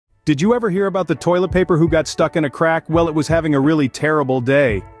Did you ever hear about the toilet paper who got stuck in a crack? Well, it was having a really terrible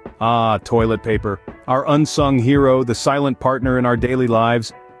day. Ah, toilet paper. Our unsung hero, the silent partner in our daily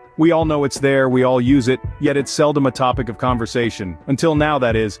lives. We all know it's there, we all use it, yet it's seldom a topic of conversation. Until now,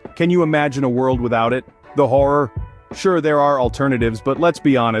 that is. Can you imagine a world without it? The horror? Sure, there are alternatives, but let's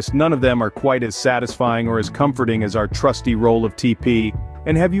be honest, none of them are quite as satisfying or as comforting as our trusty roll of TP.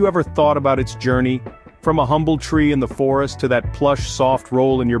 And have you ever thought about its journey? From a humble tree in the forest to that plush, soft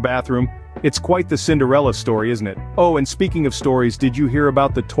roll in your bathroom? It's quite the Cinderella story, isn't it? Oh, and speaking of stories, did you hear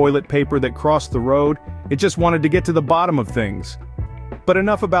about the toilet paper that crossed the road? It just wanted to get to the bottom of things. But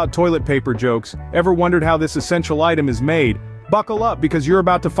enough about toilet paper jokes. Ever wondered how this essential item is made? Buckle up because you're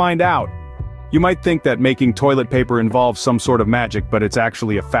about to find out. You might think that making toilet paper involves some sort of magic, but it's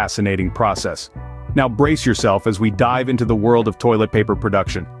actually a fascinating process. Now brace yourself as we dive into the world of toilet paper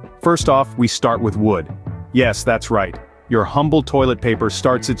production. First off, we start with wood. Yes, that's right. Your humble toilet paper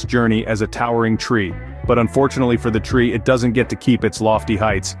starts its journey as a towering tree, but unfortunately for the tree, it doesn't get to keep its lofty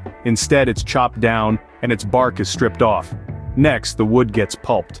heights. Instead, it's chopped down, and its bark is stripped off. Next, the wood gets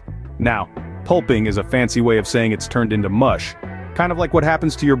pulped. Now, pulping is a fancy way of saying it's turned into mush. Kind of like what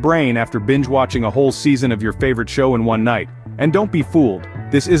happens to your brain after binge-watching a whole season of your favorite show in one night. And don't be fooled,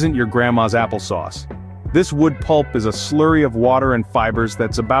 this isn't your grandma's applesauce. This wood pulp is a slurry of water and fibers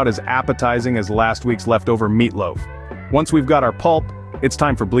that's about as appetizing as last week's leftover meatloaf. Once we've got our pulp, it's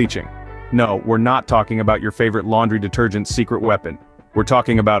time for bleaching. No, we're not talking about your favorite laundry detergent's secret weapon. We're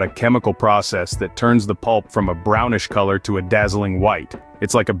talking about a chemical process that turns the pulp from a brownish color to a dazzling white.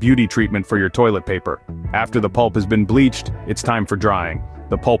 It's like a beauty treatment for your toilet paper. After the pulp has been bleached, it's time for drying.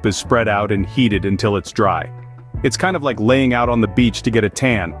 The pulp is spread out and heated until it's dry. It's kind of like laying out on the beach to get a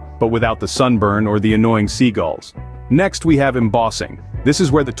tan, but without the sunburn or the annoying seagulls. Next we have embossing. This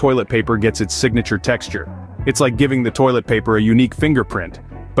is where the toilet paper gets its signature texture. It's like giving the toilet paper a unique fingerprint.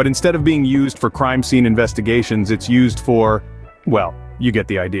 But instead of being used for crime scene investigations, it's used for, well, you get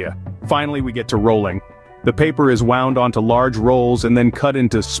the idea. Finally we get to rolling. The paper is wound onto large rolls and then cut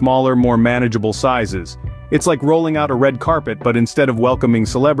into smaller, more manageable sizes. It's like rolling out a red carpet, but instead of welcoming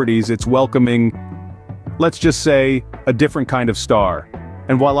celebrities, it's welcoming, let's just say, a different kind of star.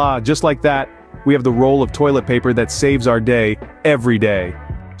 And voila, just like that, we have the roll of toilet paper that saves our day, every day.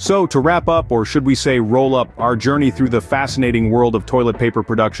 So to wrap up, or should we say roll up, our journey through the fascinating world of toilet paper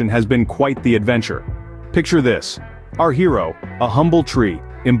production has been quite the adventure. Picture this. Our hero, a humble tree,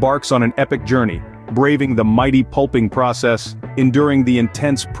 embarks on an epic journey, braving the mighty pulping process, enduring the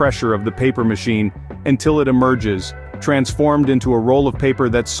intense pressure of the paper machine, until it emerges, transformed into a roll of paper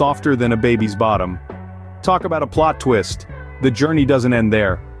that's softer than a baby's bottom. Talk about a plot twist. The journey doesn't end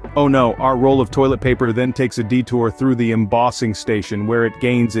there. Oh no, our roll of toilet paper then takes a detour through the embossing station where it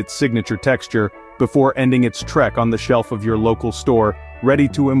gains its signature texture, before ending its trek on the shelf of your local store, ready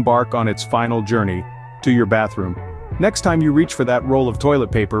to embark on its final journey to your bathroom. Next time you reach for that roll of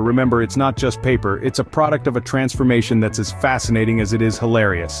toilet paper, remember it's not just paper, it's a product of a transformation that's as fascinating as it is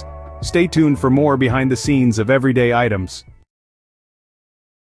hilarious. Stay tuned for more behind the scenes of everyday items.